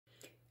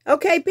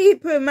Okay,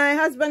 people, my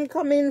husband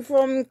coming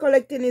from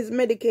collecting his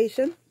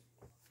medication.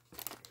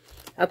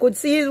 I could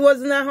see it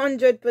wasn't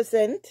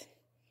 100%.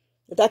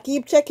 But I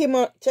keep checking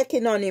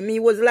on him. He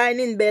was lying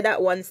in bed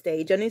at one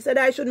stage. And he said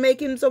I should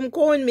make him some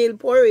cornmeal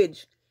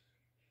porridge.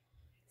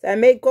 So I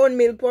made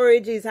cornmeal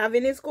porridge. He's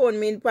having his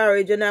cornmeal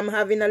porridge and I'm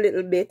having a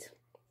little bit.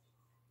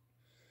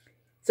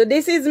 So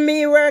this is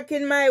me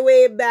working my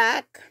way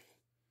back.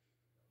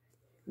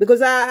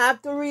 Because I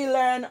have to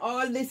relearn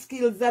all the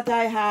skills that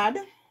I had.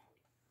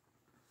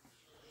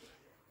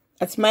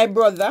 That's my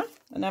brother.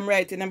 And I'm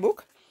writing a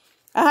book.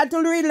 I had to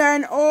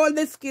relearn all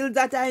the skills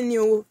that I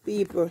knew,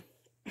 people.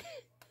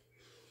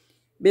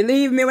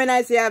 Believe me when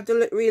I say I have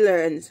to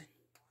relearn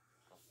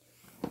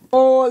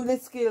all the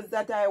skills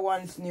that I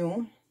once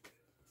knew.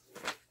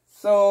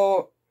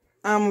 So,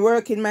 I'm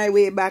working my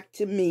way back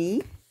to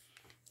me.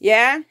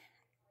 Yeah?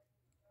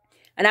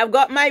 And I've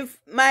got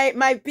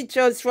my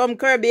pictures from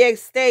Kirby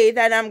Estate,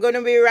 and I'm going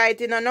to be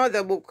writing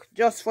another book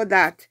just for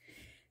that.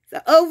 So,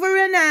 over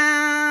and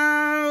out.